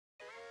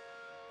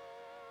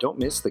Don't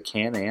miss the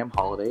Can-Am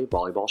Holiday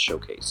Volleyball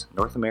Showcase,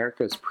 North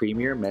America's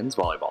premier men's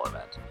volleyball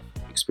event.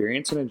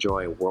 Experience and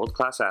enjoy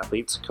world-class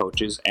athletes,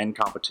 coaches, and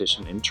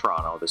competition in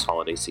Toronto this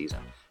holiday season,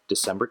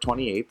 December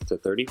 28th to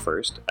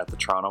 31st at the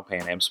Toronto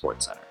Pan Am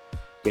Sports Centre.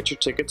 Get your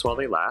tickets while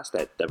they last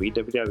at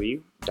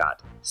www.cahbs.com.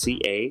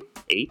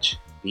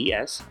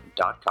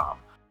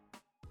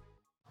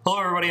 Hello,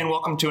 everybody, and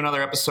welcome to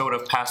another episode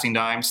of Passing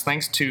Dimes.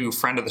 Thanks to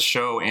friend of the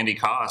show, Andy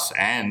Koss,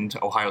 and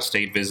Ohio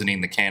State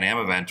visiting the Can-Am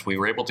event, we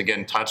were able to get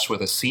in touch with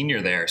a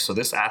senior there. So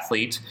this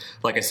athlete,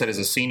 like I said, is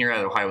a senior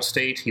at Ohio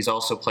State. He's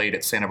also played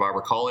at Santa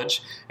Barbara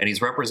College, and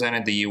he's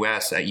represented the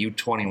U.S. at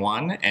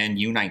U21 and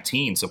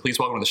U19. So please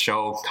welcome to the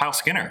show, Kyle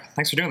Skinner.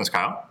 Thanks for doing this,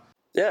 Kyle.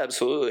 Yeah,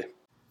 absolutely.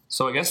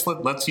 So I guess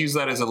let's use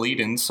that as a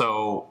lead-in.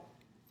 So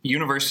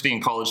university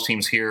and college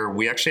teams here,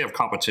 we actually have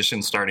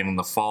competition starting in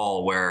the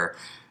fall where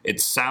it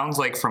sounds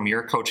like from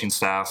your coaching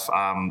staff,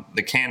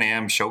 the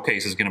Can-Am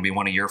Showcase is going to be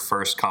one of your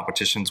first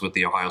competitions with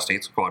the Ohio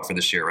State squad for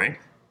this year, right?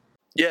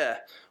 Yeah,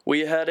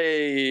 we had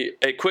a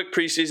quick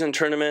preseason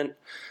tournament,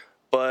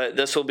 but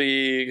this will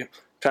be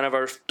kind of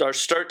our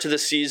start to the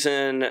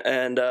season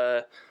and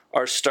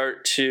our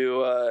start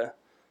to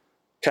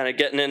kind of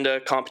getting into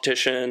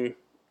competition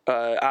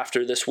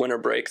after this winter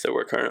break that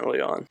we're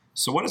currently on.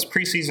 So what does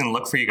preseason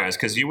look for you guys?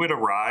 Because you would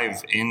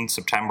arrive in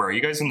September. Are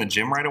you guys in the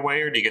gym right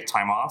away, or do you get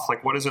time off?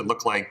 Like, what does it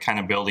look like kind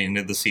of building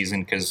into the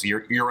season? Because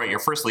you're right, your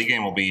first league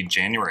game will be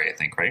January, I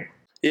think, right?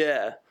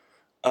 Yeah.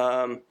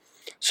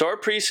 So our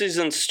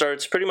preseason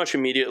starts pretty much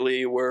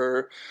immediately.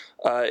 We're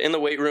in the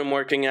weight room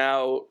working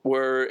out.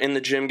 We're in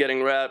the gym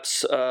getting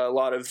reps, a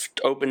lot of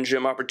open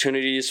gym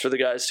opportunities for the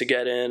guys to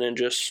get in and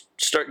just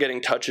start getting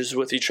touches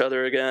with each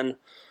other again.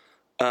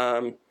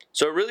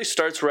 So it really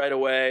starts right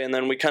away, and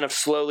then we kind of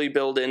slowly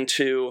build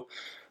into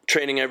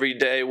training every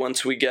day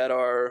once we get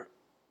our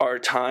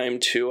time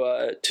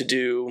to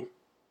do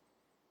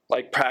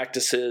like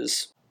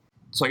practices.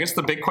 So I guess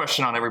the big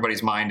question on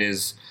everybody's mind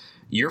is,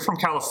 you're from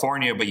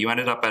California, but you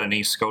ended up at an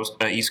East Coast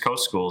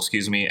school,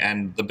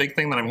 and the big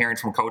thing that I'm hearing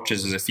from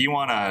coaches is if you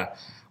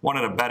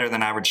wanted a better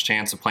than average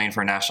chance of playing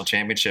for a national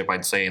championship,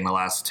 I'd say in the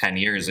last 10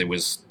 years it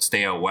was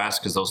stay out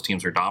west because those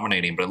teams are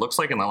dominating. But it looks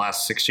like in the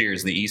last 6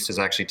 years, the East has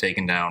actually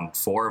taken down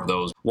 4 of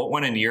those. What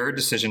went in your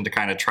decision to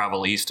kind of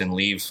travel east and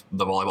leave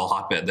the volleyball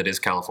hotbed that is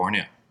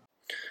California?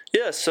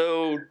 Yeah,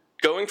 so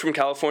going from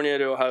California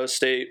to Ohio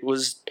State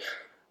was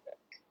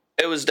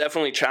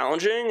definitely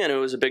challenging, and it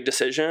was a big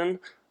decision.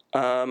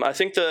 I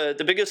think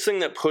the biggest thing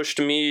that pushed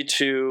me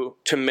to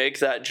make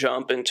that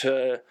jump and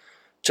to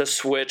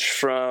switch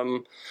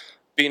from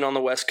being on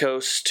the West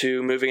Coast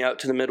to moving out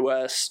to the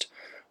Midwest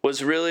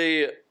was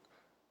really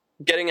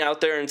getting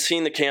out there and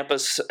seeing the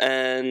campus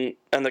and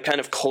the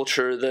kind of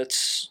culture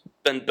that's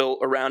been built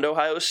around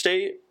Ohio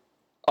State.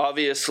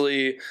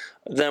 Obviously,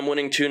 them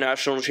winning 2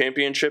 national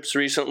championships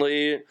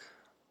recently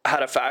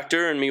had a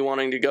factor in me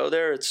wanting to go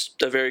there. It's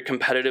a very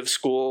competitive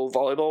school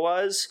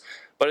volleyball-wise.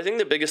 But I think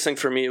the biggest thing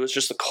for me was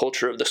just the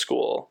culture of the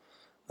school.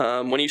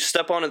 When you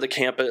step onto the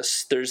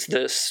campus, there's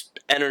this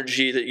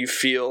energy that you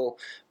feel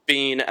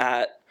being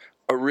at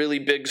a really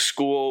big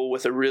school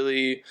with a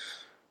really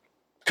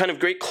kind of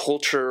great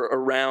culture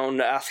around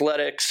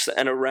athletics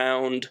and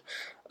around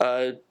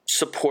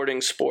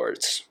supporting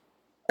sports.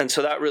 And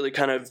so that really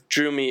kind of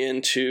drew me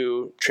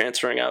into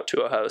transferring out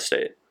to Ohio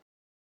State.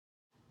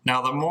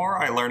 Now, the more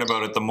I learn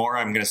about it, the more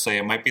I'm going to say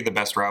it might be the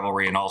best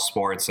rivalry in all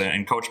sports.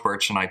 And Coach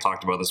Birch and I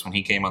talked about this when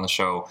he came on the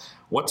show.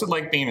 What's it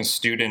like being a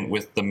student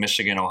with the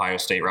Michigan-Ohio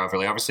State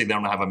rivalry? Obviously, they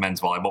don't have a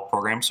men's volleyball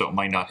program, so it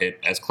might not hit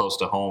as close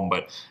to home.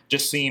 But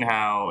just seeing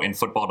how in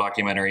football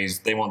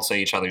documentaries, they won't say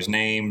each other's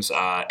names.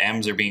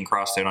 M's are being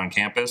crossed out on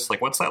campus.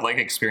 Like, what's that like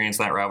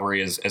experiencing that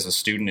rivalry as a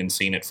student and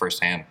seeing it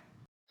firsthand?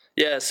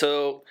 Yeah,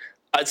 so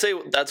I'd say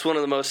that's one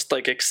of the most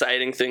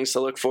exciting things to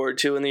look forward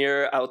to in the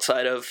year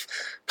outside of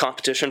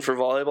competition for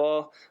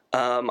volleyball.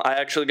 I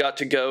actually got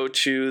to go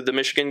to the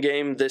Michigan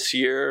game this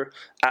year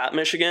at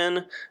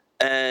Michigan,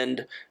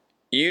 and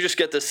you just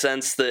get the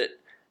sense that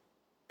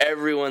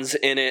everyone's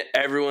in it,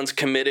 everyone's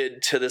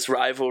committed to this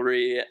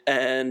rivalry,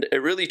 and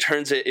it really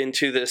turns it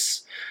into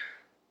this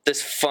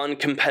fun,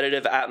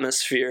 competitive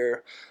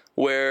atmosphere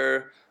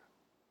where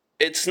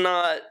it's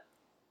not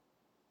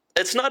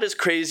as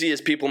crazy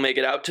as people make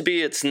it out to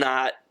be. It's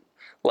not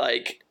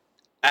like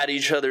at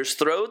each other's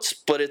throats,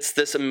 but it's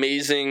this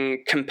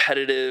amazing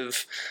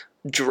competitive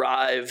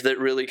drive that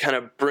really kind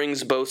of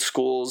brings both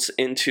schools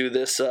into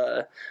this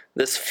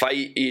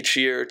fight each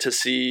year to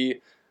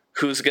see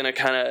who's going to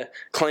kind of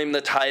claim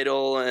the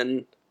title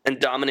and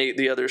dominate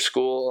the other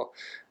school.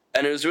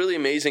 And it was really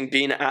amazing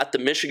being at the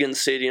Michigan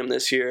Stadium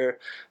this year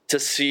to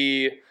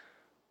see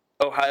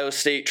Ohio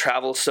State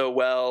travel so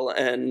well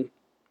and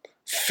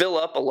fill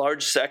up a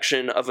large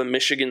section of a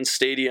Michigan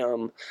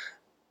stadium,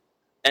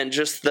 and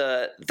just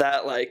that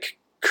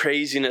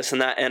craziness and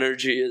that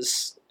energy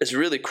is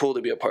really cool to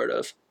be a part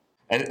of.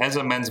 As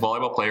a men's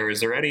volleyball player, is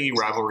there any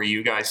rivalry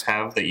you guys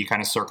have that you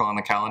kind of circle on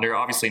the calendar?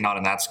 Obviously not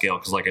in that scale,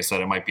 because like I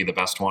said, it might be the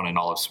best one in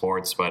all of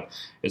sports, but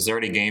is there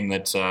any game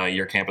that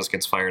your campus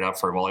gets fired up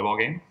for a volleyball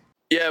game?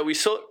 Yeah, we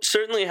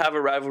certainly have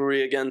a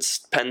rivalry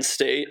against Penn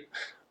State.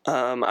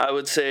 I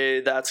would say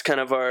that's kind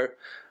of our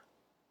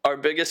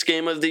biggest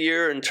game of the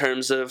year in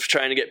terms of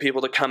trying to get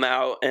people to come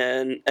out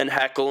and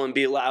heckle and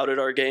be loud at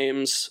our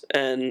games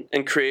and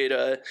create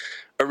a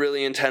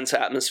really intense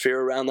atmosphere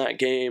around that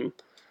game.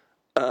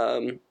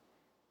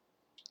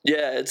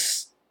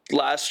 It's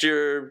last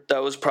year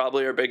that was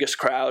probably our biggest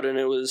crowd, and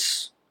it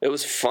was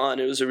fun.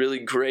 It was a really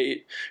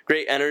great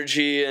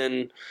energy,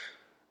 and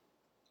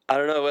I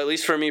don't know, at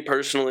least for me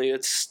personally,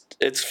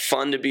 it's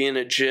fun to be in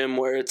a gym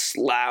where it's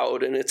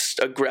loud and it's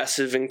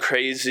aggressive and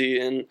crazy,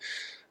 and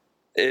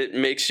it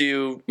makes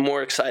you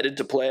more excited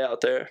to play out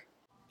there.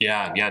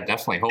 Yeah,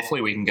 definitely. Hopefully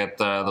we can get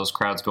those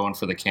crowds going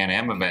for the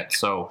Can-Am event.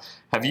 So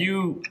have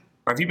you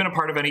been a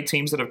part of any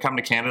teams that have come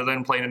to Canada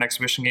and played an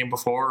exhibition game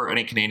before, or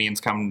any Canadians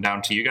come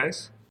down to you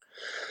guys?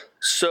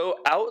 So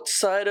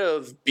outside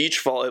of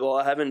beach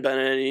volleyball, I haven't been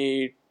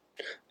in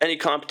any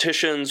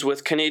competitions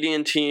with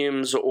Canadian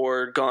teams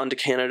or gone to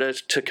Canada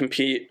to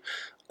compete.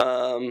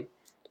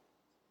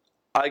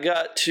 I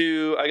got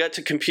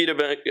to compete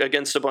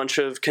against a bunch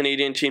of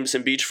Canadian teams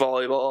in beach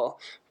volleyball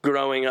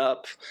growing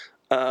up.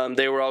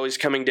 They were always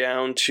coming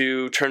down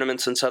to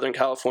tournaments in Southern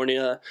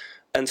California,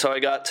 and so I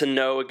got to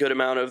know a good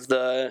amount of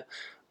the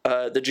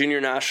junior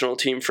national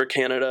team for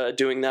Canada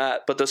doing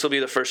that. But this will be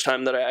the first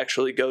time that I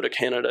actually go to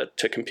Canada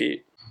to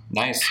compete.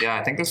 Nice. Yeah,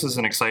 I think this is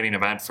an exciting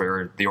event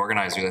for the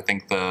organizers. I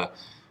think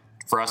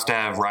for us to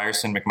have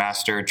Ryerson,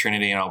 McMaster,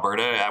 Trinity, and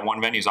Alberta at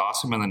one venue is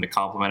awesome, and then to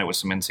complement it with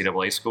some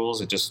NCAA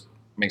schools, it just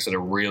makes it a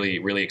really,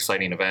 really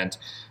exciting event.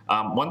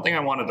 One thing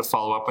I wanted to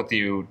follow up with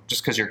you,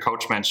 just because your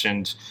coach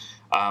mentioned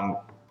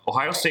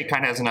Ohio State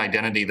kind of has an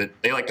identity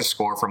that they like to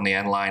score from the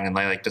end line and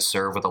they like to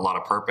serve with a lot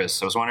of purpose.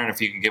 So I was wondering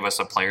if you could give us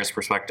a player's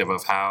perspective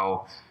of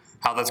how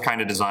that's kind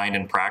of designed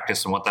in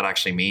practice and what that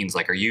actually means.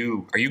 Like, are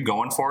you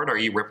going for it? Are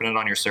you ripping it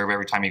on your serve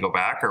every time you go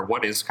back? Or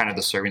what is kind of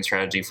the serving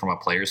strategy from a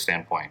player's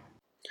standpoint?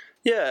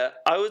 Yeah,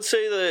 I would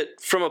say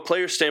that from a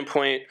player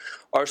standpoint,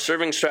 our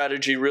serving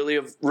strategy really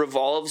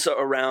revolves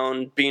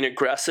around being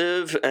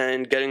aggressive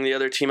and getting the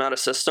other team out of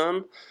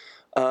system.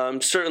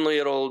 Certainly,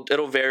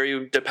 it'll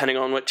vary depending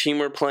on what team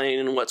we're playing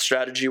and what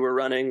strategy we're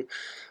running.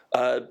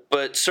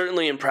 But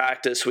certainly in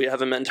practice, we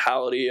have a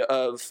mentality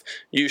of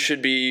you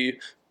should be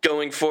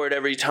going for it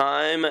every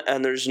time,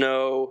 and there's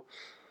no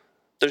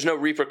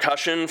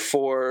repercussion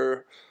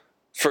for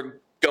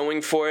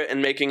going for it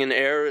and making an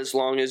error as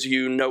long as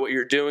you know what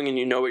you're doing and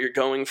you know what you're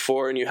going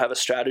for and you have a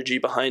strategy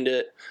behind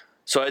it.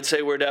 So I'd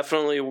say we've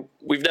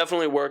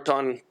definitely worked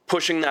on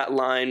pushing that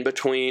line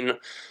between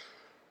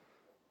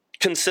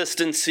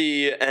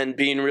consistency and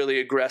being really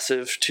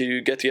aggressive to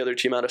get the other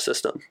team out of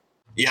system.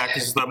 Yeah,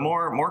 because the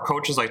more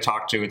coaches I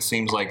talk to, it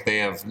seems like they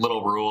have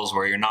little rules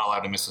where you're not allowed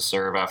to miss a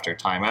serve after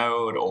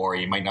timeout, or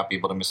you might not be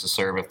able to miss a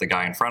serve if the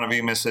guy in front of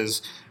you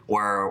misses.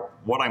 Where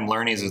what I'm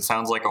learning is it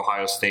sounds like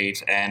Ohio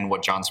State and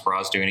what John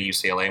Speraw is doing at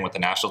UCLA and with the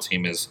national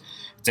team is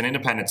it's an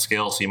independent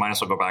skill, so you might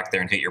as well go back there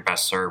and hit your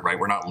best serve, right?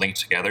 We're not linked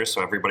together,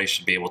 so everybody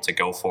should be able to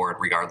go for it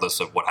regardless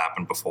of what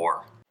happened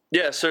before.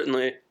 Yeah,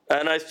 certainly.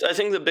 And I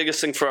think the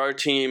biggest thing for our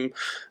team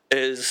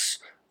is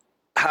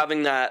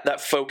having that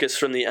focus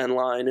from the end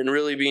line and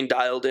really being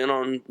dialed in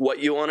on what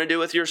you want to do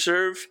with your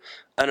serve.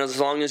 And as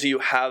long as you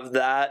have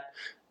that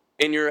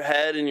in your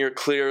head and you're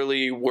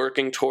clearly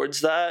working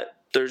towards that,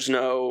 there's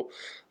no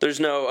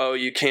oh,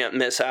 you can't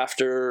miss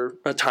after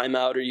a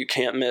timeout or you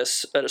can't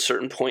miss at a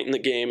certain point in the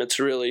game. It's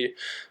really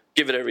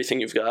give it everything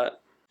you've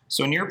got.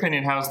 So in your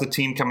opinion, how's the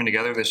team coming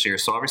together this year?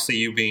 So obviously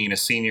you being a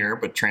senior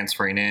but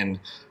transferring in,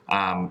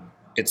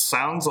 it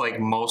sounds like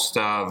most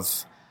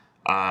of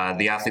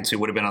the athletes who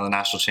would have been on the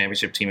national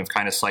championship team have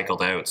kind of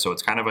cycled out. So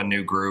it's kind of a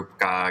new group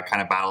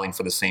kind of battling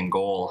for the same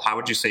goal. How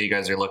would you say you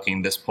guys are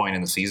looking this point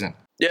in the season?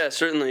 Yeah,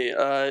 certainly.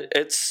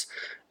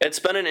 It's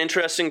been an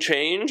interesting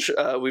change.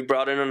 We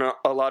brought in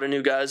a lot of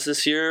new guys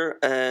this year,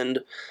 and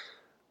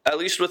at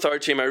least with our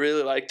team, I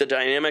really like the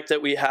dynamic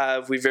that we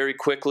have. We very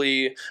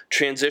quickly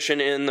transition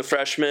in the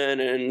freshmen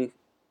and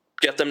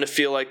get them to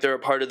feel like they're a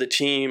part of the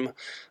team.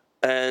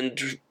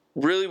 And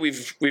really,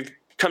 we've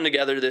come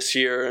together this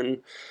year, and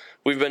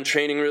we've been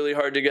training really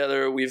hard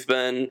together. We've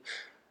been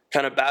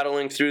kind of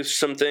battling through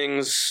some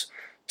things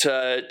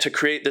to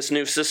create this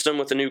new system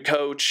with a new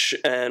coach,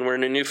 and we're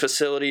in a new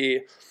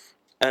facility.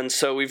 And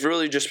so we've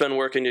really just been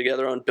working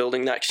together on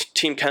building that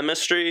team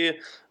chemistry.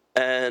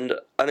 And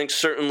I think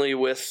certainly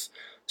with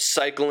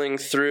cycling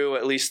through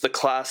at least the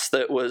class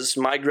that was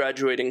my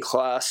graduating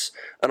class,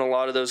 and a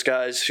lot of those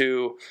guys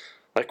who,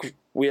 like,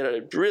 we had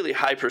a really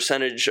high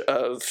percentage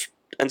of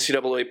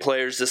NCAA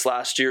players this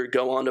last year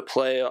go on to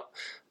play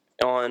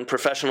on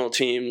professional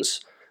teams.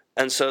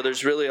 And so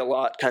there's really a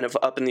lot kind of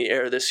up in the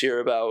air this year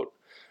about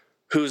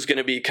who's going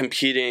to be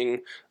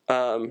competing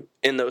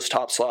in those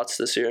top slots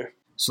this year.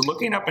 So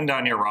looking up and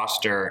down your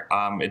roster,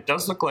 it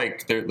does look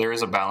like there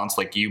is a balance,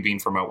 like you being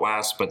from out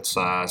west, but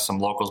some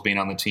locals being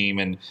on the team.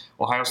 And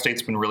Ohio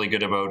State's been really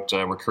good about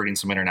recruiting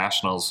some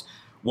internationals.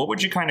 What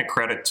would you kind of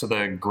credit to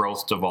the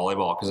growth to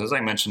volleyball? Because as I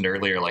mentioned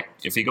earlier, like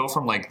if you go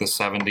from like the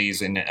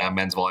 70s in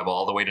men's volleyball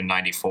all the way to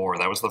 94,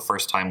 that was the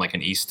first time like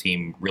an East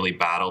team really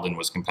battled and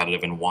was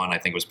competitive and won. I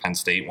think it was Penn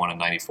State won in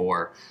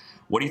 94.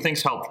 What do you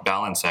think's helped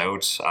balance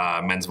out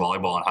men's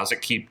volleyball, and how's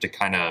it keep to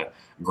kind of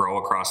grow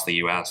across the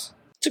U.S.?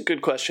 It's a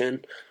good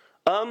question.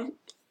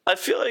 I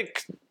feel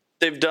like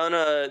they've done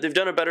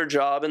a better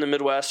job in the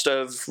Midwest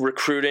of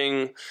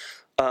recruiting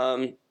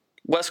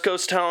West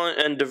Coast talent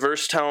and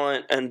diverse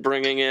talent, and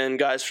bringing in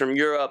guys from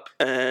Europe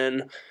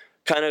and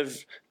kind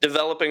of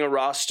developing a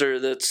roster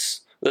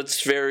that's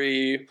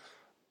very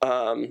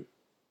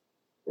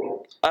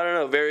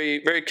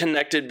very, very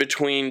connected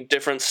between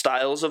different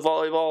styles of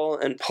volleyball,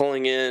 and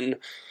pulling in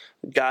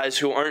guys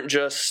who aren't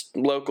just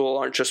local,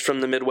 aren't just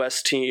from the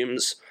Midwest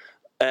teams.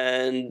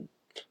 And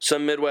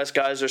some Midwest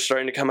guys are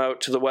starting to come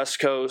out to the West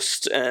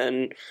Coast,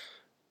 and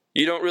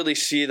you don't really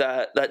see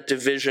that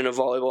division of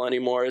volleyball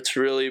anymore. It's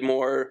really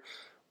more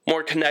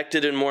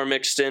connected and more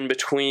mixed in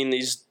between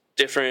these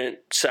different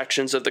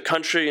sections of the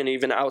country and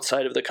even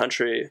outside of the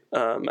country.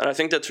 And I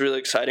think that's really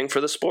exciting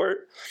for the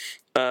sport.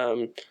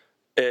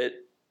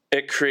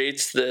 It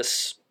creates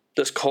this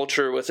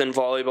culture within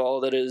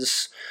volleyball that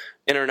is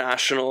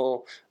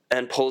international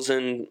and pulls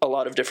in a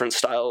lot of different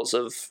styles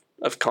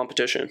of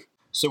competition.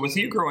 So with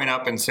you growing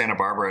up in Santa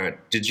Barbara,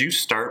 did you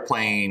start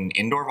playing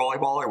indoor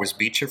volleyball, or was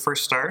beach your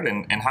first start?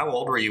 And how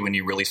old were you when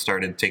you really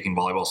started taking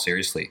volleyball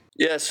seriously?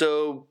 Yeah,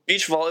 so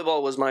beach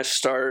volleyball was my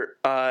start.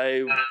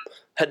 I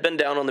had been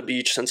down on the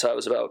beach since I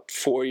was about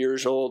 4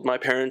 years old. My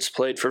parents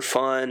played for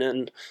fun,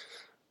 and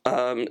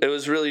it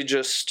was really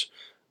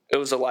it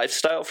was a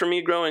lifestyle for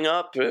me growing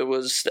up. It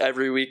was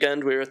every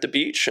weekend we were at the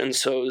beach, and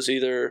so it was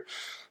either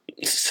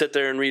sit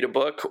there and read a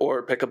book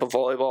or pick up a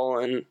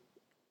volleyball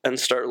and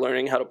start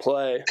learning how to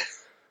play.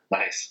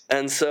 Nice.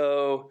 And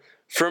so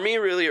for me,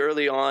 really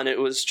early on, it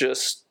was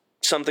just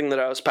something that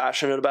I was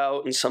passionate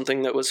about and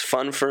something that was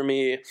fun for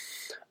me.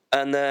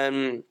 And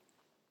then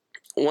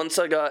once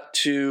I got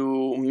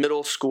to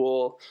middle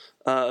school,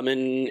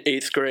 in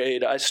 8th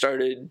grade, I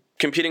started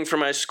competing for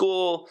my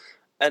school,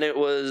 and it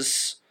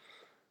was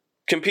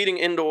competing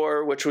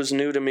indoor, which was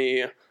new to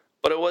me,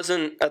 but it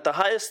wasn't at the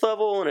highest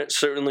level, and it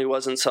certainly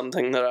wasn't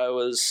something that I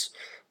was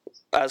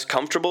as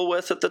comfortable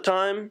with at the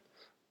time.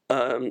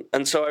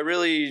 And so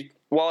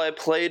while I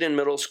played in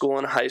middle school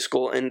and high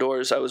school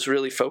indoors, I was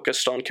really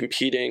focused on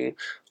competing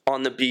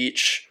on the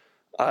beach.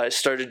 I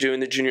started doing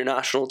the junior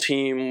national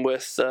team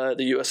with the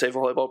USA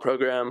Volleyball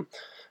program,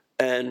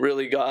 and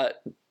really got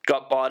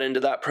bought into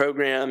that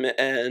program,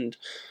 and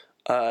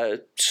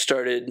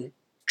started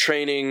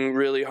training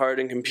really hard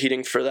and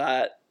competing for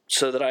that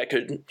so that I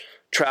could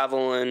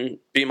travel and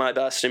be my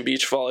best in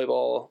beach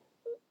volleyball.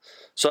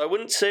 So I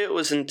wouldn't say it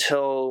was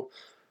until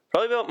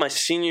probably about my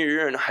senior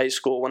year in high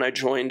school when I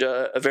joined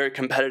a very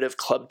competitive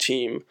club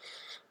team,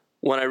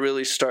 when I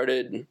really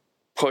started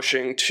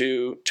pushing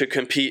to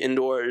compete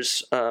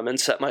indoors, and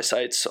set my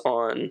sights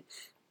on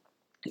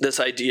this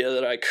idea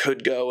that I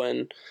could go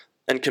and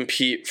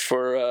compete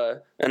for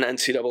an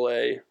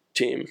NCAA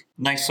team.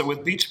 Nice. So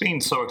with beach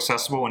being so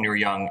accessible when you were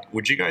young,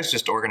 would you guys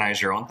just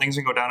organize your own things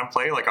and go down and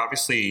play? Like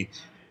obviously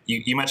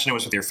you mentioned it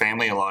was with your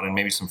family a lot and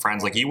maybe some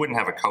friends. Like you wouldn't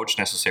have a coach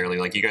necessarily.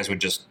 Like you guys would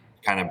just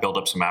kind of build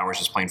up some hours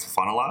just playing for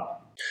fun a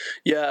lot?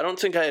 Yeah, I don't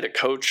think I had a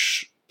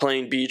coach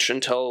playing beach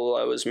until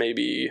I was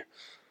maybe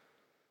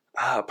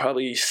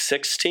probably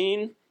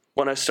 16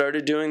 when I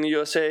started doing the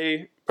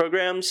USA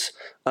programs.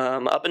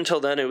 Up until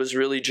then, it was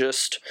really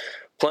just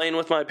playing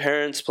with my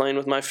parents, playing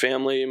with my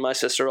family. My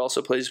sister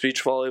also plays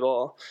beach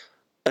volleyball.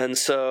 And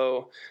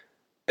so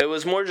it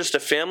was more just a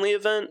family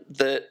event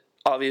that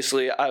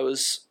obviously I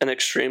was an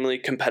extremely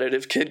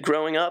competitive kid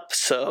growing up.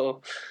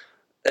 So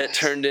it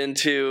turned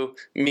into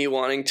me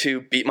wanting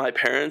to beat my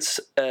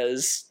parents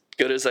as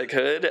good as I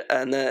could,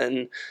 and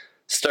then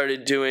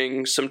started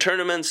doing some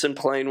tournaments and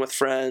playing with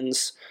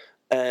friends,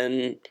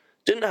 and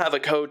didn't have a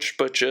coach,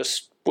 but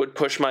just would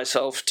push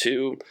myself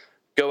to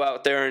go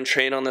out there and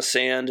train on the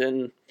sand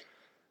and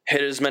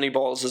hit as many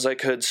balls as I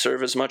could,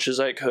 serve as much as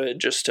I could,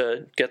 just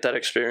to get that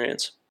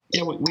experience.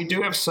 Yeah, we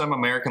do have some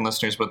American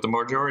listeners, but the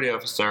majority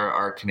of us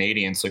are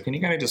Canadian. So can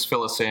you kind of just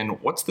fill us in?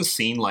 What's the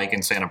scene like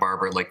in Santa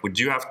Barbara? Like, would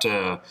you have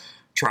to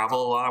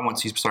travel a lot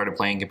once you started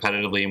playing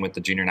competitively and with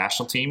the junior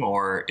national team,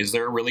 or is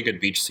there a really good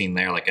beach scene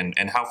there? Like,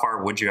 and how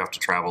far would you have to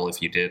travel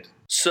if you did?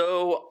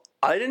 So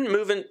I didn't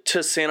move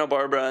into Santa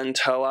Barbara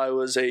until I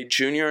was a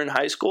junior in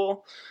high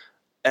school,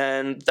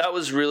 and that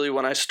was really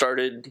when I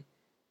started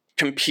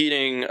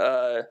competing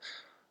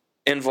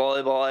in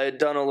volleyball. I had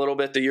done a little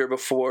bit the year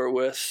before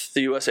with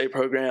the USA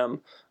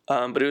program,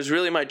 but it was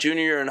really my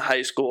junior year in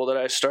high school that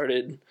I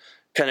started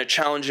kind of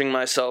challenging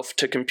myself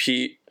to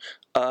compete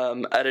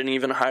at an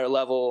even higher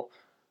level.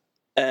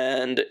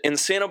 And in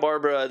Santa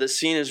Barbara, the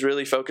scene is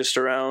really focused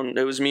around,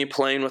 it was me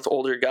playing with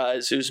older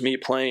guys. It was me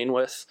playing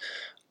with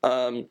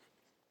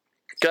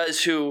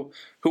guys who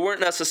weren't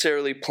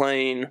necessarily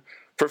playing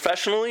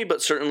professionally,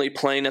 but certainly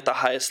playing at the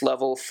highest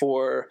level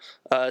for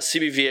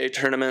CBVA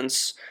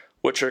tournaments,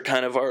 which are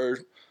kind of our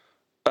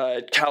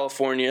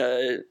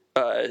California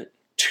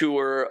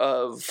tour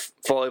of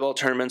volleyball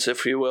tournaments,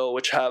 if you will,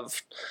 which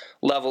have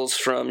levels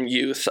from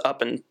youth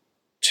up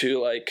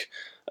into like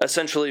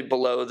essentially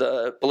below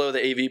the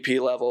AVP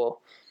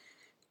level.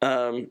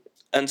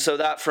 And so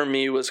that for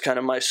me was kind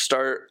of my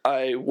start.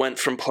 I went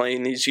from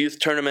playing these youth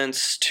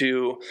tournaments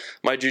to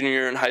my junior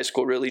year in high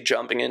school really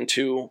jumping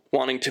into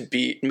wanting to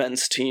beat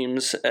men's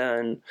teams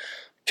and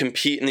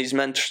compete in these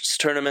men's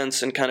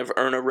tournaments and kind of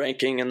earn a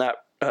ranking in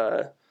that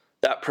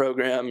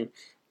program.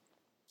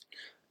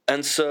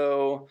 And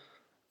so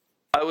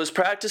I was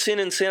practicing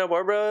in Santa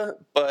Barbara,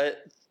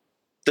 but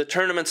the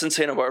tournaments in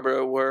Santa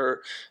Barbara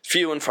were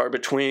few and far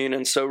between.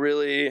 And so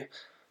really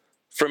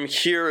from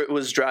here, it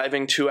was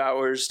driving 2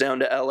 hours down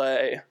to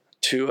LA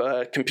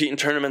to compete in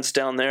tournaments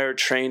down there,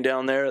 train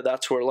down there.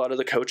 That's where a lot of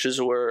the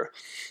coaches were.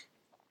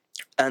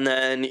 And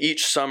then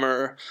each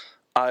summer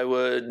I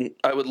would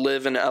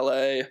live in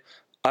LA.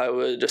 I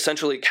would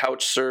essentially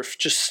couch surf,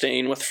 just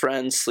staying with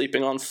friends,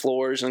 sleeping on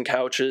floors and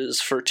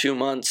couches for 2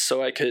 months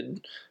so I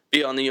could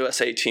be on the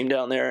USA team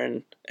down there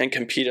and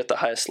compete at the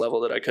highest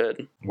level that I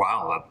could.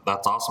 Wow,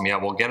 that's awesome. Yeah,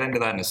 we'll get into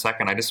that in a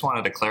second. I just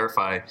wanted to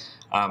clarify,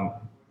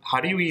 how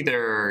do you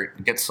either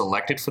get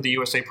selected for the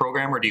USA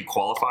program or do you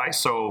qualify?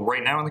 So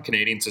right now in the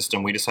Canadian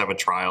system, we just have a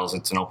trials.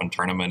 It's an open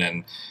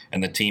tournament,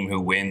 and the team who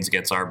wins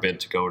gets our bid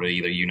to go to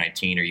either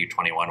U19 or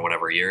U21,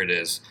 whatever year it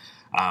is.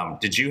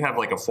 Did you have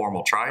like a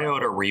formal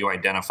tryout, or were you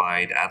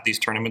identified at these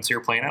tournaments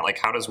you're playing at? Like,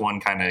 how does one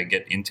kind of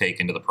get intake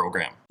into the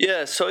program?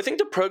 Yeah, so I think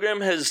the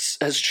program has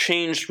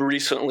changed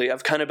recently.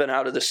 I've kind of been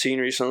out of the scene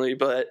recently,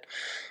 but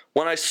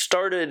when I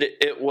started,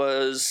 it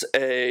was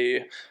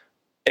a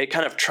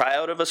kind of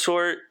tryout of a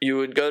sort. You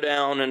would go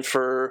down, and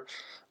for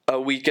a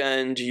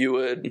weekend, you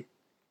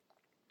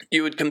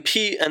would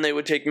compete, and they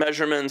would take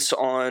measurements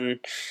on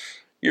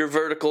your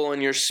vertical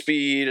and your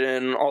speed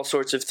and all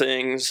sorts of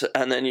things,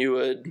 and then you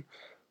would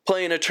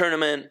play in a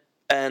tournament,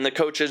 and the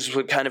coaches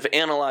would kind of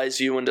analyze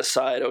you and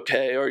decide,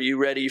 okay, are you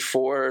ready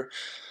for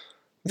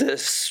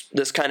this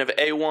kind of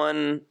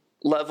A1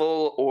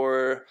 level,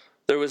 or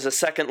there was a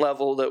second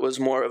level that was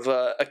more of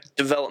a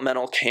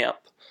developmental camp.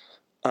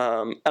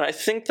 And I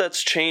think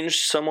that's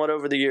changed somewhat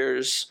over the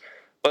years.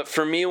 But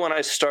for me, when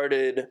I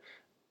started,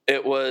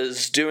 it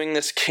was doing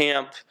this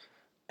camp,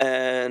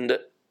 and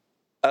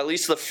at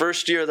least the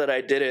first year that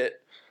I did it,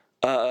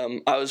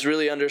 I was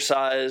really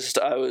undersized.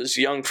 I was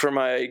young for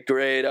my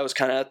grade. I was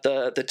kind of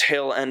at the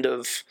tail end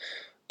of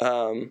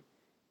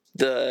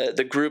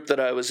the group that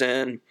I was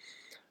in.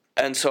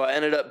 And so I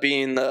ended up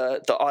being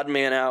the odd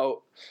man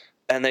out,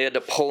 and they had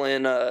to pull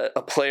in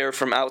a player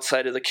from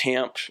outside of the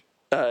camp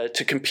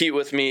to compete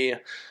with me.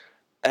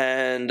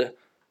 And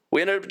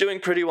we ended up doing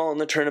pretty well in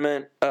the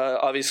tournament,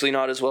 obviously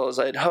not as well as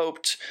I'd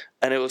hoped,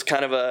 and it was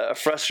kind of a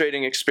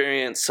frustrating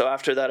experience. So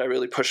after that, I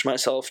really pushed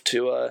myself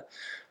to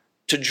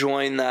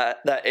join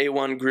that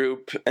A1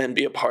 group and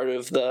be a part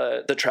of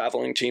the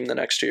traveling team the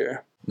next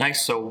year.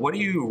 Nice. So what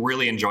do you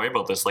really enjoy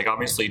about this? Like,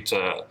 obviously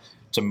to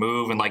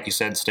move and, like you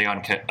said, stay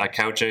on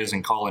couches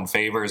and call in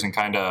favors and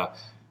kind of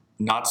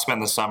not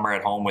spend the summer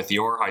at home with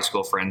your high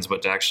school friends,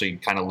 but to actually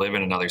kind of live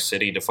in another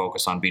city to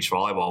focus on beach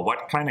volleyball.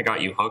 What kind of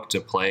got you hooked to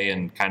play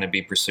and kind of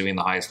be pursuing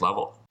the highest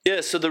level?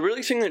 Yeah, so the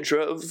thing that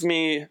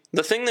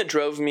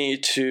drove me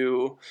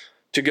to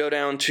go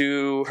down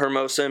to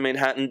Hermosa and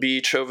Manhattan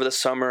Beach over the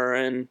summer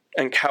and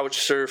couch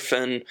surf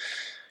and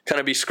kind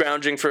of be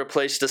scrounging for a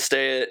place to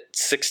stay at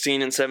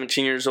 16 and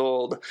 17 years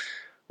old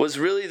was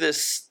really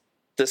this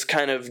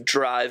kind of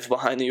drive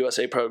behind the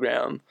USA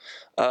program.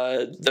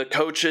 The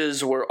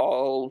coaches were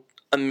all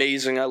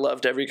amazing. I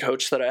loved every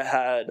coach that I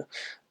had,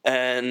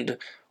 and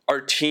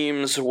our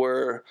teams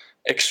were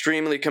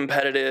extremely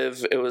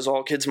competitive. It was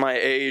all kids my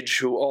age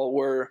who all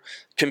were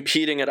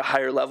competing at a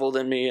higher level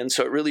than me, and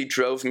so it really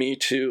drove me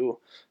to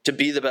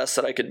be the best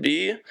that I could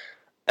be.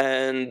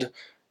 And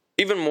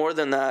even more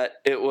than that,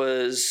 it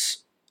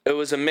was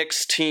a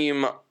mixed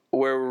team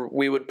where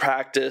we would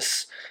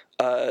practice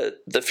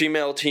the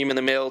female team and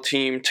the male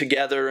team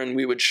together, and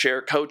we would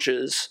share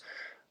coaches.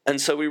 And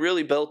so we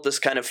really built this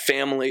kind of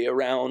family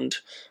around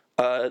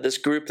this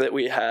group that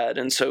we had.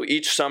 And so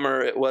each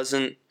summer it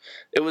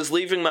was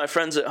leaving my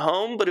friends at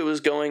home, but it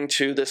was going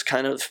to this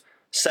kind of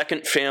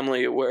second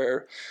family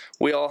where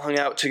we all hung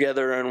out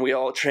together and we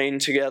all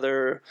trained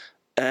together,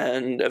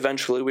 and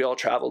eventually we all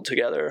traveled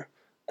together.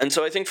 And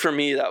so I think for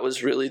me that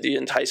was really the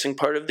enticing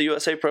part of the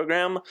USA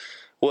program.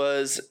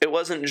 It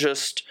wasn't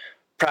just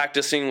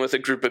practicing with a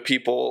group of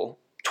people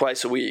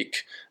twice a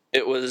week.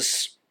 It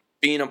was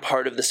being a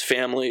part of this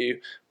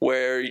family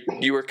where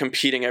you were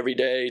competing every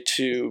day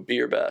to be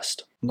your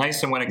best.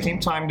 Nice. And when it came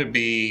time to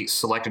be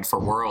selected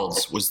for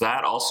Worlds, was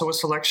that also a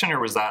selection,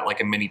 or was that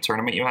like a mini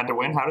tournament you had to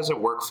win? How does it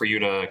work for you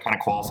to kind of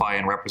qualify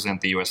and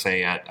represent the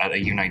USA at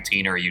a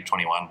U19 or a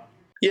U21?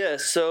 Yeah,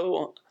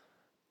 so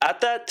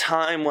at that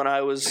time when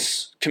I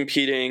was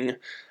competing,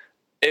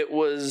 it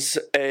was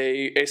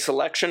a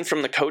selection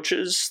from the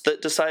coaches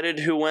that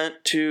decided who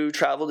went to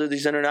travel to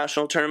these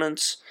international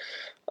tournaments.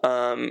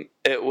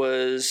 It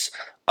was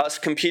us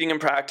competing in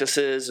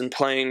practices and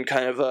playing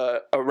kind of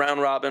a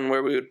round robin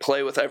where we would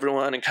play with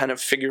everyone and kind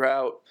of figure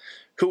out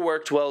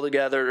worked well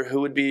together,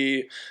 who would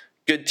be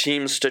good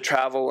teams to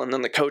travel, and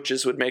then the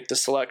coaches would make the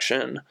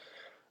selection.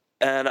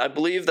 And I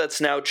believe that's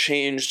now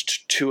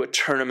changed to a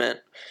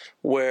tournament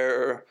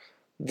where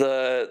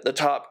the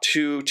top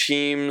 2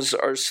 teams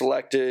are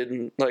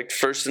selected, like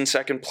first and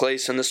second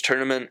place in this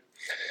tournament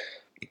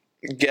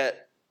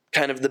get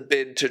kind of the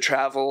bid to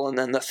travel, and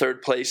then the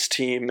third place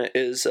team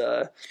is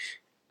a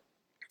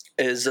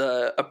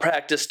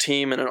practice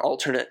team and an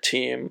alternate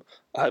team.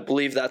 I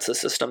believe that's the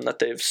system that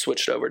they've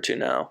switched over to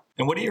now.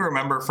 And what do you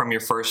remember from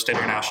your first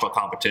international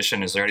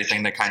competition? Is there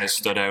anything that kind of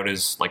stood out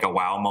as like a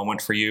wow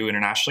moment for you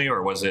internationally,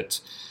 or was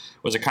it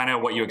kind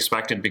of what you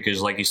expected?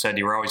 Because like you said,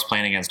 you were always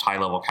playing against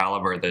high-level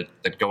caliber,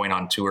 that going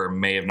on tour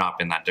may have not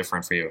been that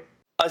different for you.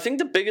 I think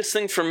the biggest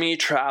thing for me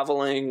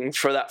traveling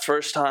for that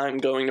first time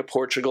going to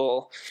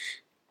Portugal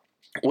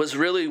was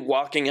really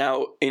walking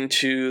out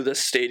into the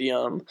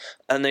stadium,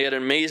 and they had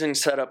an amazing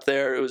setup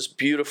there. It was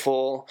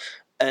beautiful,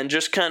 and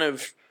just kind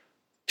of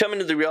coming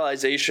to the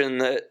realization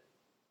that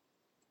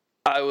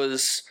I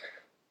was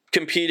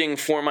competing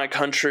for my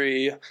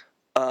country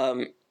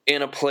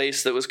in a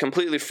place that was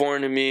completely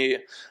foreign to me,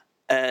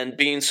 and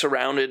being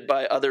surrounded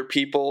by other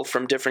people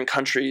from different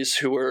countries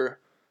who were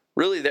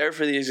really there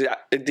for the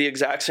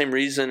exact same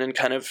reason and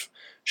kind of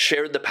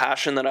shared the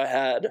passion that I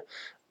had.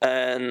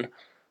 And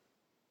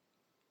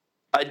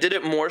I did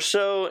it more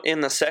so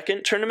in the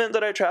second tournament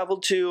that I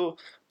traveled to,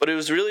 but it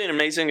was really an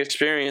amazing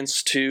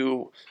experience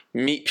to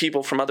meet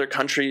people from other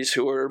countries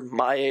who were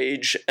my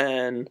age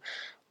and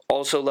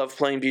also love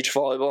playing beach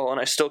volleyball,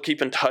 and I still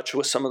keep in touch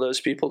with some of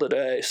those people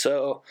today.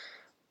 So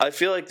I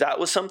feel like that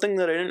was something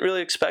that I didn't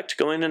really expect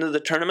going into the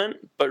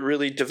tournament, but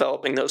really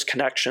developing those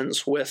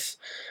connections with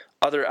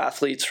other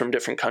athletes from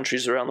different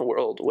countries around the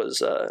world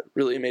was a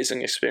really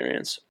amazing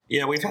experience.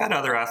 Yeah, we've had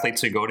other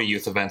athletes who go to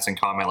youth events and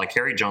comment, like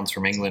Harry Jones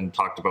from England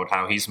talked about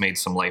how he's made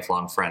some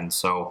lifelong friends.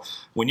 So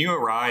when you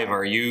arrive,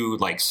 are you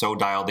like so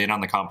dialed in on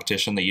the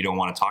competition that you don't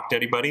want to talk to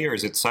anybody, or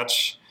is it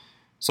such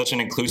an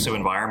inclusive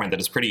environment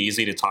that it's pretty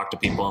easy to talk to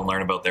people and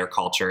learn about their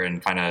culture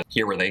and kind of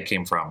hear where they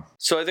came from?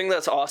 So I think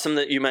that's awesome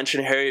that you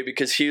mentioned Harry,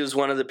 because he was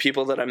one of the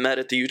people that I met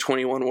at the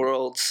U21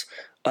 Worlds.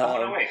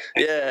 No way.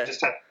 Yeah.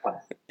 Just had fun.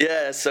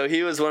 Yeah, so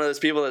he was one of those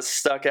people that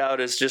stuck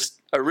out as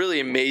just a really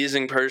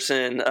amazing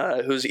person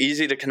who's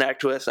easy to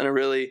connect with and a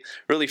really,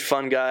 really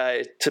fun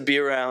guy to be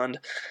around.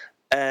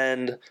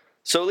 And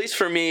so at least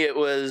for me, it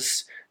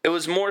was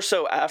more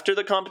so after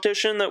the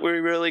competition that we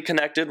really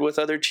connected with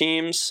other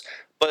teams.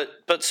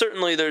 But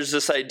certainly there's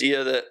this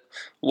idea that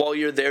while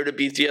you're there to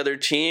beat the other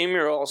team,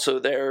 you're also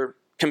there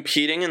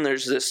competing, and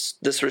there's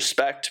this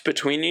respect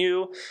between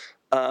you.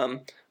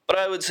 But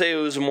I would say it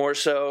was more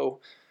so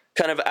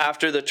kind of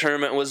after the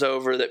tournament was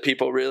over that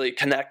people really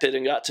connected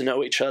and got to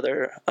know each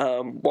other.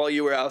 While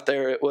you were out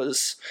there, it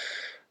was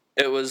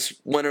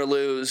win or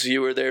lose.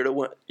 You were there to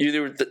win.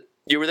 You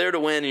were there to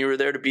win. You were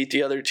there to beat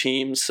the other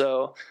team.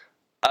 So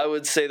I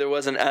would say there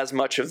wasn't as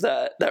much of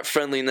that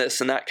friendliness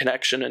and that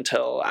connection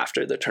until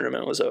after the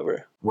tournament was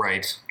over.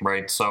 Right.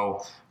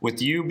 So with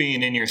you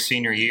being in your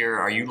senior year,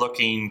 are you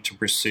looking to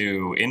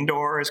pursue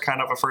indoor as kind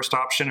of a first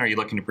option? Are you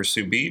looking to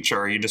pursue beach,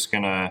 or are you just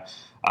going to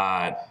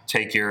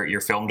take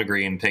your film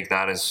degree and take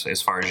that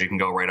as far as you can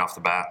go right off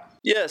the bat?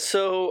 Yeah,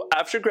 so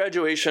after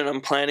graduation,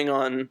 I'm planning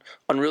on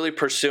really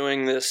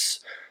pursuing this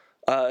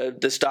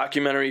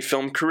documentary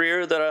film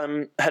career that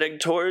I'm heading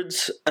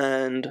towards,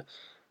 and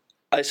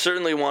I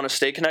certainly want to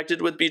stay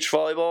connected with beach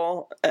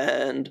volleyball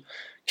and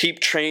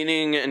keep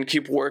training and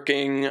keep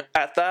working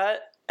at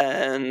that.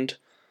 And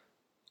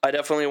I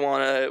definitely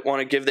want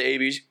to give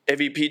the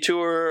AVP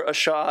Tour a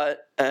shot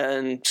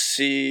and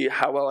see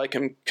how well I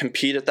can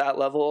compete at that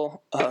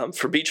level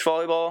for beach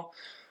volleyball.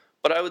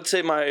 But I would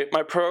say my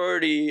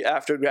priority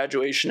after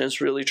graduation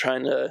is really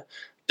trying to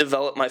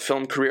develop my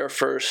film career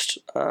first,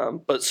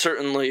 but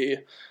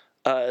certainly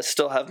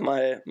still have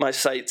my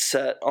sights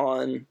set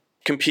on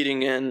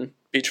competing in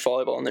beach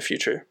volleyball in the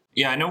future.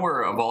 Yeah, I know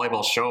we're a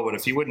volleyball show, but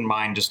if you wouldn't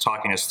mind just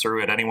talking us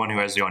through it, anyone who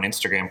has you on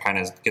Instagram kind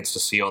of gets to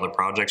see all the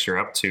projects you're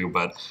up to,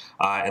 but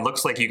it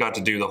looks like you got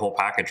to do the whole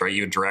package, right?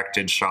 You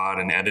directed, shot,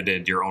 and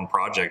edited your own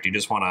project. You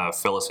just want to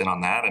fill us in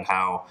on that and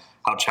how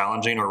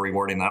challenging or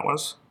rewarding that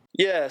was?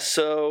 Yeah,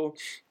 so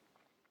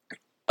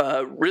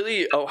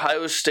really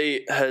Ohio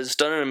State has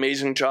done an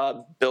amazing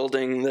job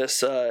building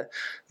this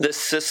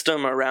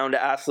system around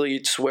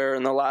athletes where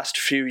in the last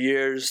few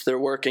years they're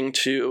working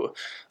to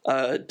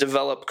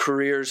develop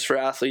careers for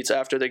athletes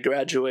after they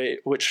graduate,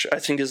 which I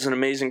think is an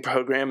amazing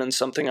program and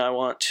something I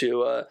want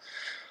to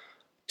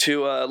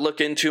look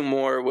into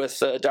more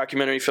with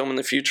documentary film in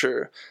the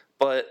future.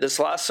 But this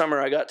last summer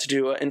I got to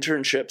do an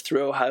internship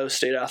through Ohio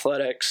State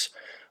Athletics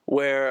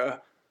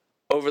where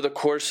over the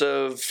course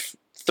of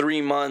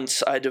 3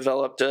 months I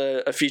developed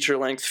a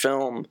feature-length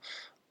film.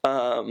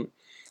 And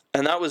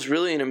that was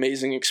really an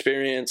amazing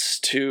experience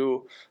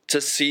to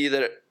see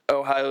that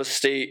Ohio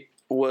State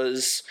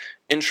was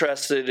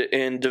interested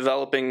in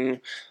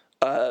developing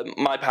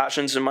my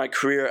passions in my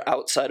career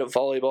outside of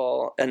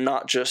volleyball and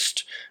not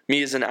just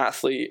me as an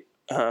athlete.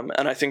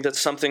 And I think that's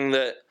something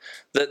that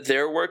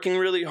they're working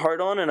really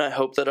hard on, and I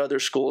hope that other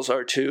schools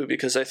are too,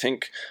 because I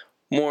think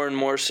more and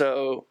more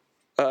so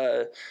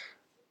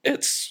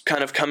it's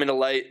kind of coming to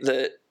light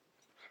that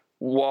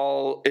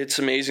while it's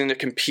amazing to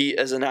compete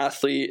as an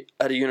athlete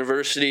at a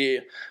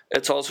university,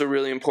 it's also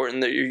really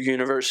important that your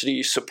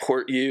university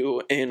support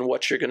you in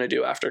what you're going to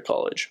do after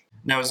college.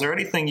 Now, is there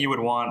anything you would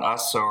want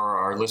us or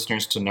our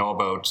listeners to know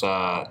about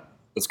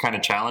that's kind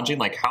of challenging?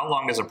 Like, how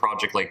long does a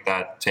project like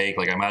that take?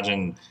 Like, I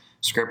imagine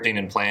scripting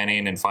and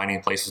planning and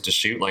finding places to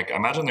shoot. Like, I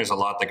imagine there's a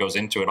lot that goes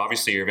into it.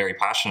 Obviously, you're very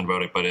passionate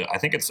about it, but I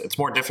think it's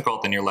more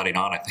difficult than you're letting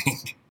on, I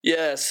think.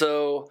 Yeah,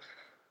 so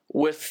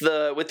with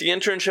the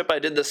internship I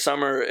did this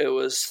summer, it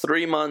was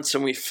 3 months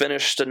and we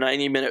finished a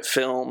 90-minute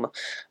film.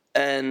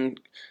 And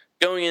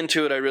going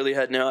into it, I really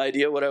had no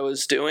idea what I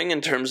was doing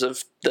in terms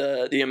of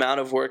the amount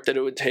of work that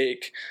it would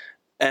take.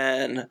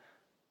 And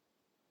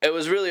it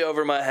was really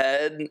over my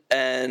head.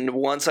 And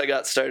once I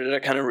got started, I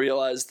kind of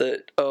realized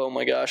that, oh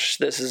my gosh,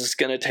 this is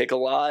going to take a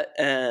lot.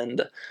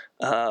 And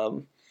I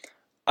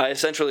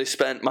essentially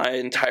spent my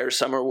entire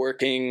summer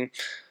working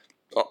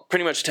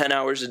pretty much 10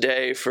 hours a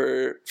day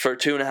for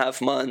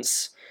 2.5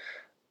 months.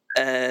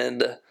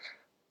 And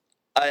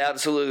I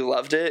absolutely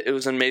loved it. It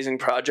was an amazing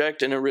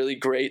project and a really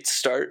great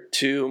start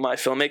to my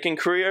filmmaking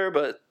career,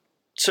 but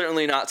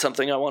certainly not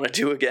something I want to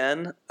do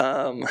again.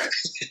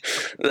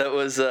 That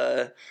was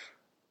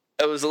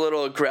it was a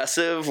little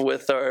aggressive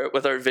with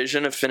our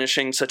vision of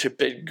finishing such a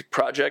big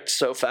project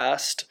so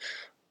fast,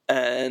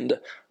 and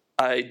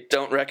I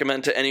don't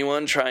recommend to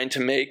anyone trying to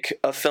make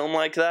a film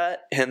like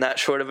that in that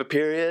short of a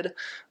period.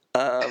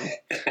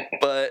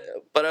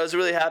 But I was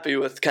really happy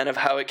with kind of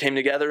how it came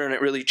together, and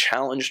it really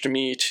challenged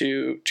me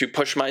to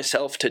push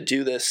myself to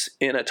do this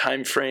in a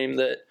time frame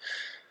that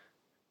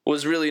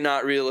was really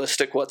not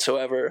realistic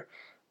whatsoever.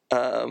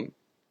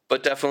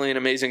 But definitely an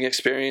amazing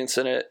experience,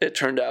 and it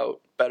turned out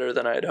better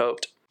than I had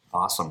hoped.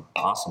 Awesome.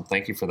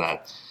 Thank you for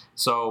that.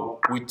 So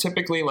we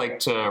typically like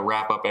to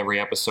wrap up every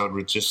episode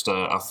with just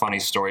a funny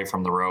story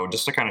from the road,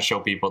 just to kind of show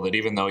people that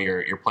even though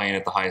you're playing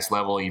at the highest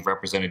level, you've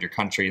represented your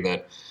country,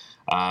 that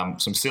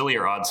some silly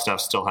or odd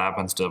stuff still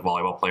happens to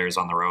volleyball players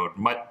on the road.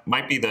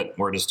 Might be that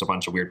we're just a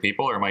bunch of weird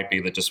people, or it might be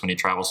that just when you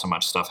travel so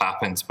much stuff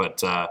happens. But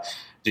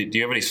do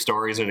you have any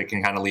stories that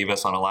can kind of leave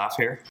us on a laugh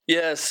here?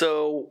 Yeah,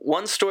 so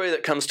one story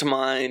that comes to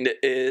mind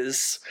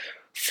is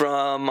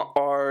from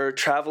our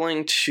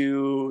traveling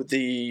to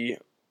the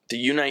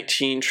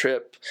U19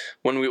 trip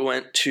when we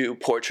went to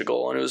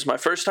Portugal. And it was my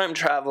first time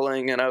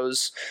traveling, and I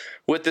was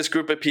with this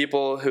group of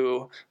people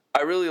who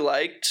I really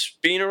liked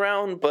being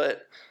around,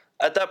 but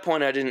at that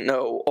point I didn't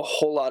know a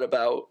whole lot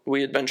about.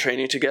 We had been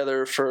training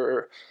together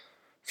for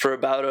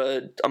about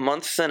a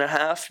month and a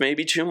half,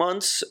 maybe 2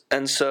 months.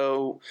 And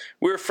so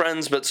we were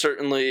friends, but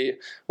certainly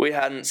we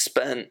hadn't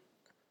spent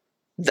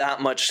that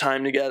much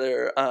time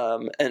together.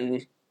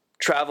 And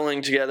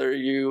traveling together,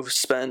 you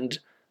spend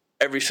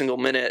every single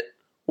minute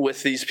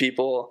with these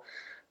people.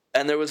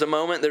 And there was a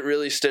moment that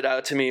really stood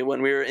out to me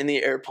when we were in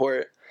the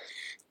airport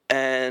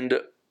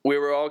and we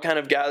were all kind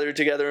of gathered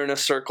together in a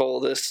circle,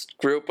 this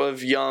group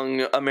of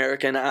young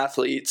American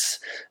athletes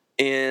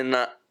in,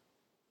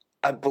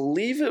 I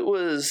believe it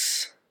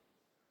was,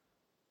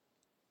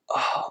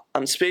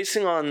 I'm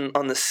spacing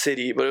on the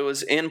city, but it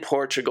was in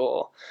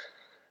Portugal.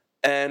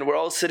 And we're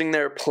all sitting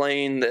there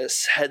playing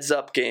this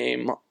heads-up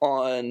game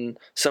on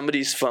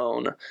somebody's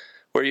phone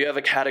where you have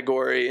a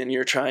category and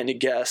you're trying to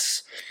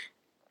guess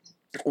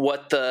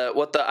what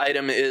the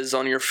item is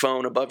on your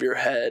phone above your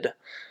head.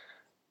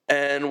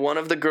 And one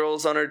of the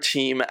girls on our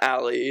team,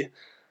 Allie,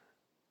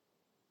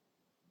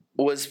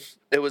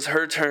 it was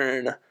her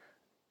turn,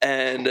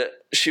 and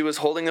she was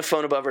holding the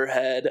phone above her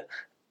head,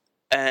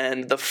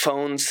 and the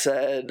phone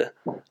said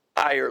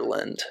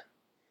Ireland.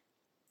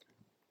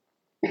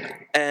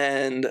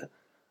 And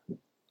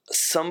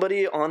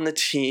somebody on the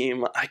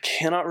team, I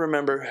cannot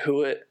remember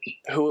who it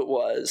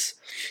was.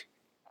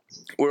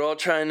 We're all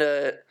trying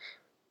to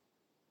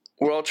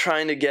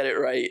get it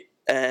right,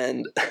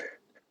 and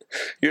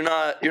you're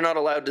not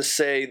allowed to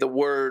say the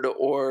word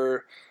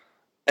or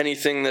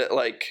anything that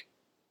like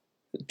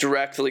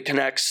directly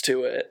connects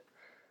to it.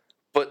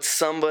 But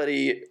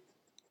somebody,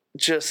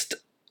 just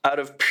out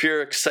of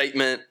pure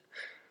excitement,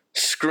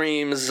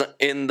 screams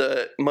in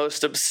the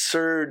most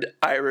absurd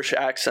Irish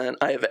accent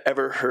I have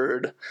ever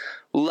heard,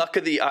 "Luck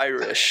of the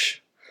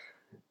Irish,"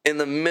 in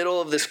the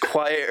middle of this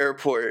quiet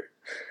airport.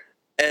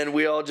 And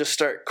we all just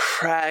start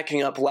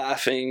cracking up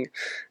laughing.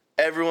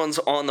 Everyone's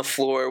on the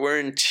floor. We're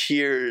in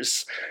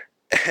tears.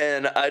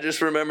 And I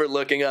just remember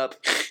looking up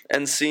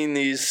and seeing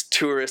these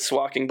tourists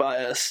walking by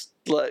us,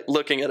 like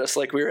looking at us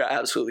like we were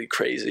absolutely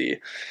crazy.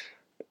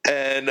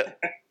 And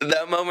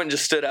that moment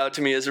just stood out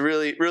to me as a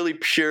really, really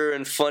pure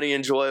and funny,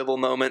 enjoyable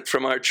moment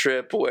from our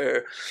trip,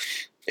 where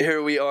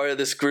here we are,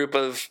 this group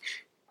of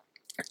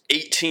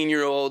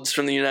 18-year-olds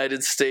from the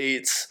United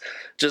States,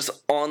 just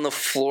on the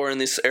floor in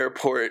this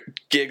airport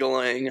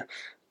giggling.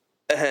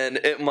 and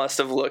it must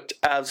have looked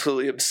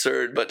absolutely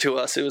absurd, but to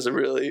us it was a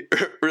really,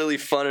 really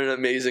fun and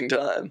amazing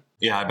time.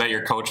 Yeah, I bet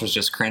your coach was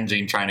just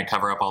cringing trying to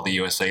cover up all the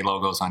USA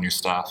logos on your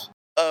stuff.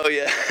 Oh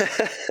yeah.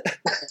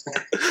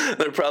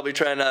 They're probably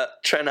trying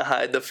to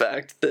hide the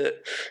fact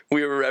that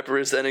we were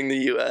representing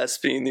the US,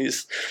 being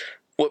these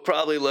what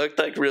probably looked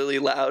like really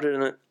loud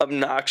and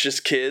obnoxious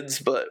kids,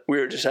 but we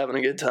were just having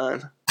a good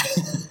time.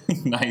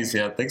 Nice,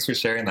 yeah. Thanks for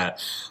sharing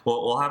that.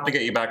 Well, we'll have to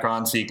get you back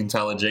on so you can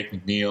tell a Jake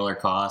McNeil or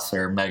Koss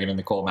or Megan and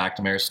Nicole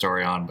McNamara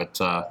story on. But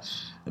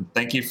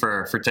thank you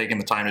for taking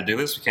the time to do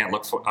this. We can't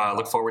look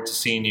forward to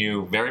seeing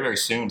you very, very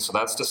soon. So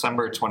that's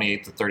December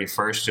 28th to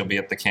 31st. You'll be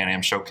at the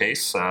Can-Am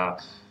Showcase.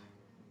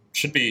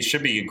 Should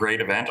be a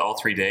great event all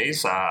 3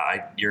 days.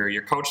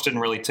 Your coach didn't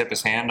really tip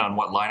his hand on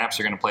what lineups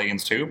you're going to play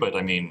against too, but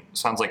I mean,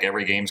 sounds like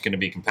every game's going to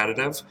be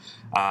competitive.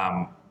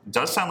 It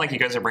does sound like you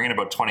guys are bringing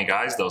about 20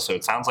 guys though, so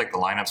it sounds like the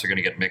lineups are going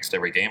to get mixed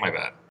every game, I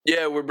bet.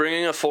 Yeah, we're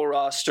bringing a full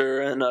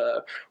roster, and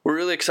we're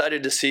really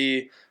excited to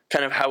see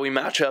kind of how we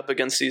match up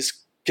against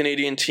these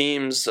Canadian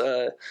teams.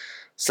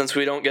 Since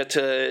we don't get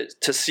to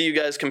see you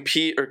guys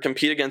compete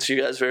against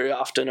you guys very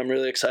often, I'm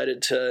really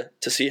excited to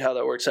see how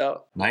that works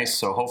out. Nice.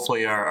 So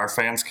hopefully our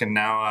fans can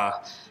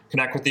now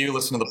connect with you,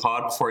 listen to the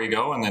pod before you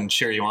go, and then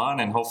cheer you on,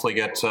 and hopefully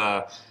get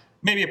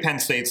maybe a Penn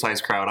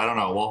State-sized crowd. I don't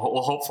know.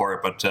 We'll hope for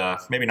it, but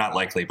maybe not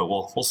likely, but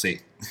we'll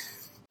see.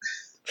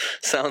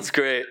 Sounds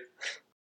great.